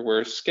nature,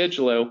 whereas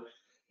Schedulo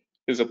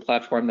is a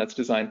platform that's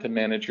designed to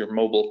manage your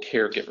mobile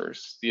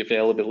caregivers, the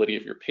availability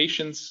of your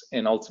patients,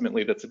 and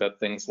ultimately that's about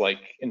things like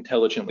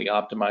intelligently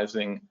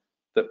optimizing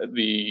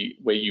the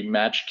way you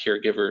match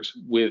caregivers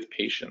with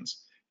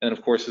patients. And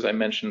of course, as I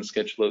mentioned,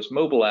 Schedulo's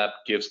mobile app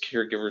gives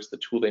caregivers the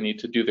tool they need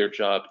to do their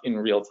job in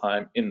real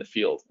time in the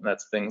field. And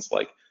that's things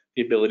like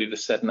the ability to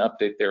set and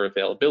update their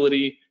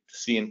availability, to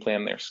see and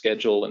plan their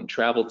schedule and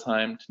travel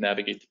time, to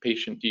navigate the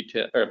patient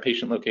detail or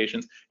patient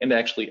locations, and to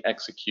actually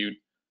execute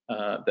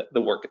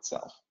the work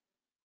itself.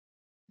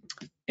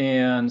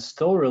 And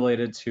still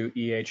related to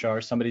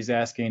EHR, somebody's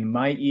asking,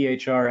 my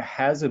EHR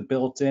has a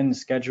built-in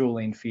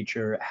scheduling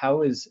feature.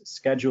 How is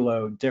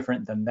Schedulo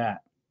different than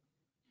that?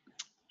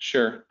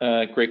 Sure,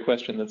 great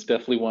question. That's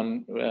definitely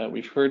one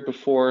we've heard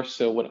before.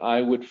 So what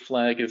I would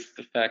flag is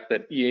the fact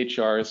that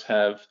EHRs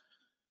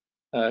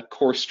have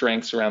core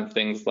strengths around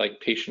things like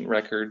patient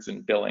records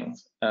and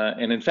billings.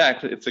 And in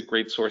fact, it's a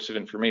great source of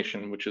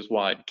information, which is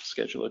why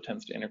Schedulo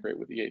tends to integrate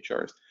with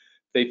EHRs.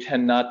 They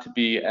tend not to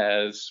be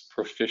as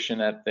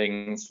proficient at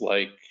things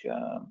like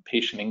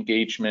patient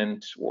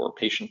engagement or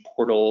patient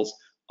portals,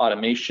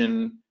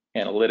 automation,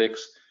 analytics.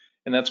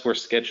 And that's where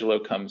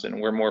Schedulo comes in.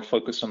 We're more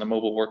focused on the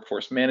mobile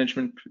workforce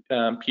management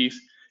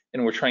piece,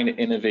 and we're trying to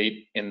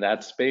innovate in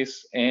that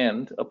space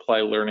and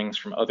apply learnings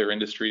from other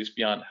industries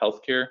beyond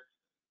healthcare.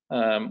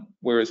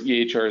 Whereas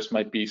EHRs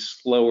might be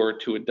slower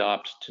to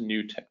adopt to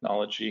new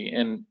technology.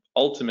 And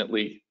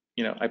ultimately,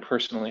 you know, I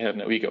personally have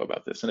no ego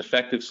about this. An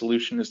effective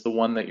solution is the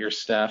one that your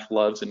staff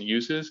loves and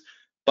uses.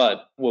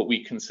 But what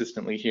we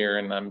consistently hear,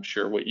 and I'm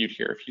sure what you'd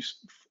hear if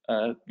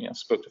you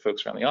spoke to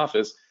folks around the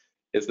office,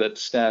 is that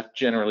staff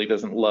generally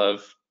doesn't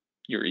love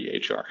your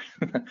EHR.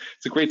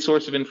 It's a great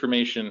source of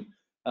information,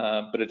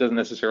 but it doesn't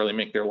necessarily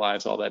make their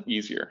lives all that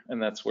easier.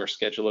 And that's where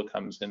Schedulo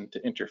comes in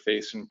to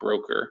interface and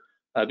broker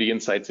the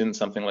insights in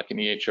something like an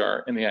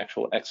EHR and the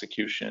actual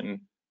execution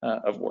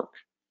of work.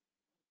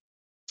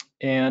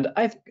 And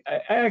I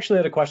actually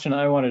had a question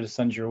I wanted to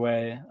send your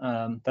way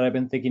that I've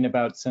been thinking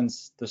about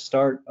since the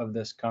start of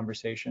this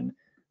conversation.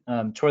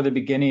 Toward the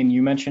beginning,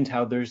 you mentioned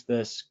how there's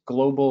this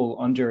global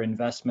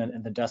underinvestment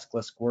in the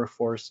deskless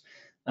workforce.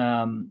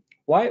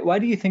 Why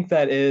do you think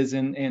that is?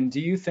 And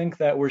do you think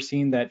that we're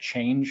seeing that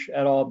change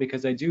at all?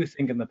 Because I do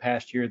think in the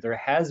past year, there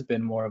has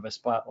been more of a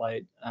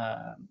spotlight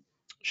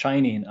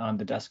shining on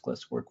the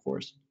deskless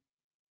workforce.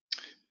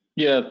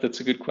 Yeah,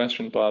 that's a good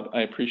question, Bob.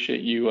 I appreciate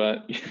you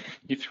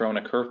you throwing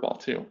a curveball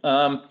too.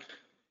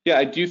 Yeah,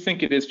 I do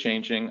think it is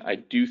changing. I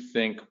do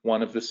think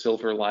one of the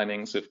silver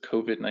linings of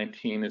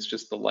COVID-19 is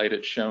just the light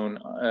it's shown,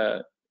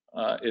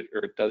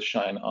 it does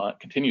shine on,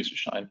 continues to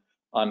shine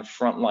on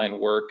frontline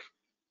work.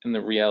 And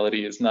the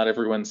reality is not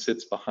everyone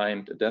sits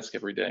behind a desk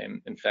every day.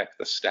 And in fact,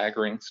 the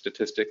staggering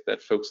statistic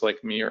that folks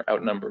like me are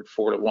outnumbered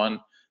 4-to-1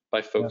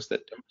 by folks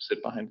that don't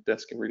sit behind a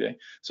desk every day.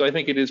 So I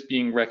think it is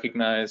being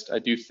recognized. I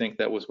do think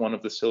that was one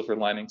of the silver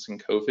linings in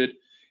COVID.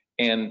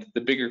 And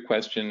the bigger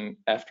question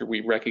after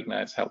we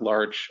recognize how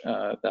large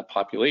that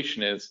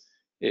population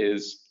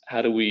is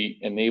how do we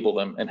enable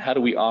them and how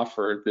do we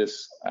offer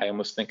this, I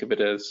almost think of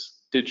it as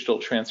digital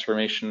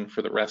transformation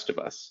for the rest of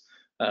us,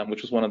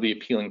 which was one of the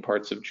appealing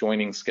parts of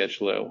joining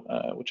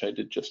Schedulo, which I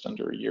did just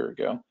under a year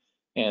ago.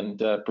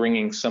 And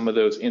bringing some of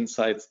those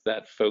insights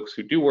that folks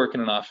who do work in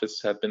an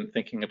office have been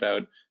thinking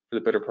about for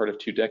the better part of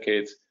 2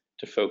 decades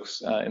to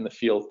folks in the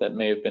field that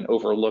may have been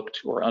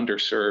overlooked or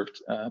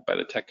underserved by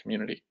the tech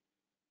community.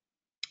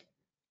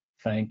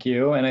 Thank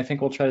you. And I think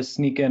we'll try to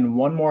sneak in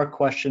one more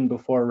question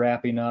before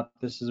wrapping up.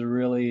 This is a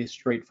really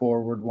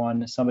straightforward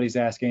one. Somebody's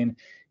asking,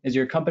 Is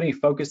your company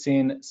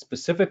focusing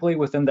specifically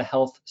within the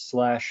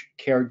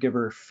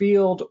health/caregiver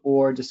field,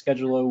 or does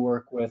Schedulo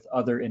work with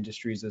other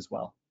industries as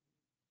well?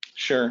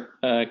 Sure,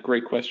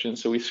 great question.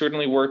 So we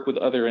certainly work with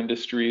other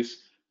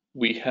industries.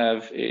 We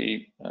have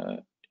a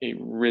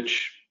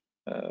rich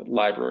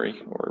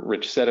library or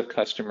rich set of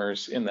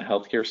customers in the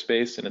healthcare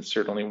space, and it's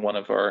certainly one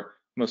of our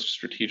most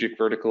strategic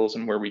verticals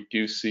and where we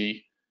do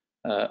see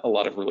a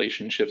lot of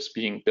relationships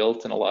being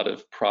built and a lot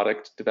of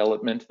product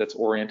development that's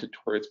oriented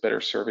towards better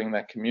serving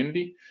that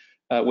community.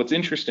 What's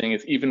interesting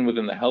is even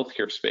within the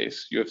healthcare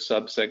space, you have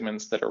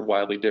subsegments that are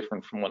wildly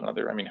different from one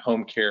another. I mean,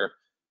 home care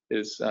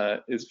is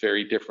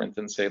very different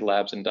than, say,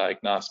 labs and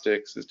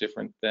diagnostics, is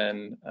different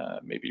than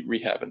maybe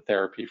rehab and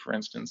therapy, for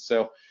instance.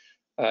 So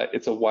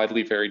it's a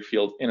widely varied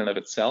field in and of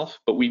itself,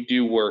 but we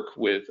do work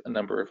with a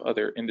number of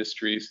other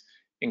industries,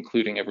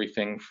 including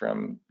everything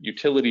from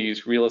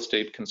utilities, real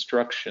estate,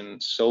 construction,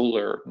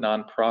 solar,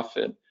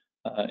 nonprofit,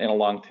 and a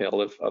long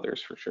tail of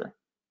others for sure.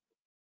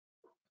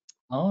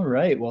 All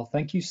right. Well,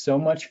 thank you so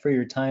much for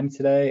your time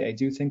today. I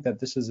do think that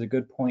this is a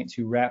good point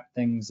to wrap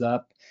things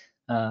up.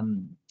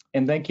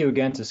 And thank you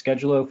again to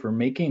Schedulo for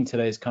making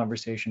today's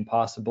conversation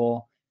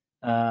possible.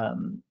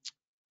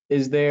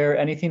 Is there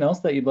anything else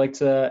that you'd like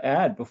to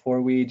add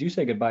before we do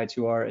say goodbye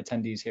to our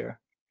attendees here?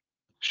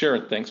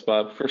 Sure, thanks,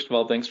 Bob. First of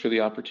all, thanks for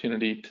the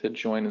opportunity to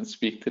join and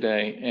speak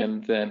today.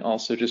 And then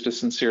also just a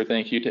sincere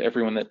thank you to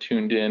everyone that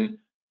tuned in.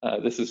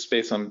 This is a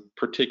space I'm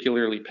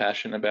particularly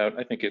passionate about.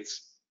 I think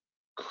it's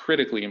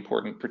critically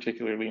important,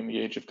 particularly in the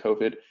age of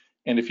COVID.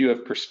 And if you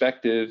have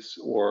perspectives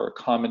or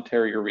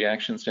commentary or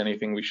reactions to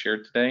anything we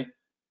shared today,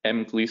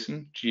 M.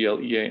 Gleason,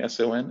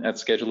 Gleason, at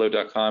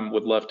schedulo.com.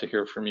 Would love to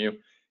hear from you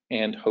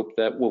and hope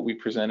that what we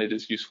presented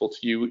is useful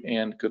to you,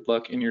 and good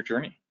luck in your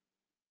journey.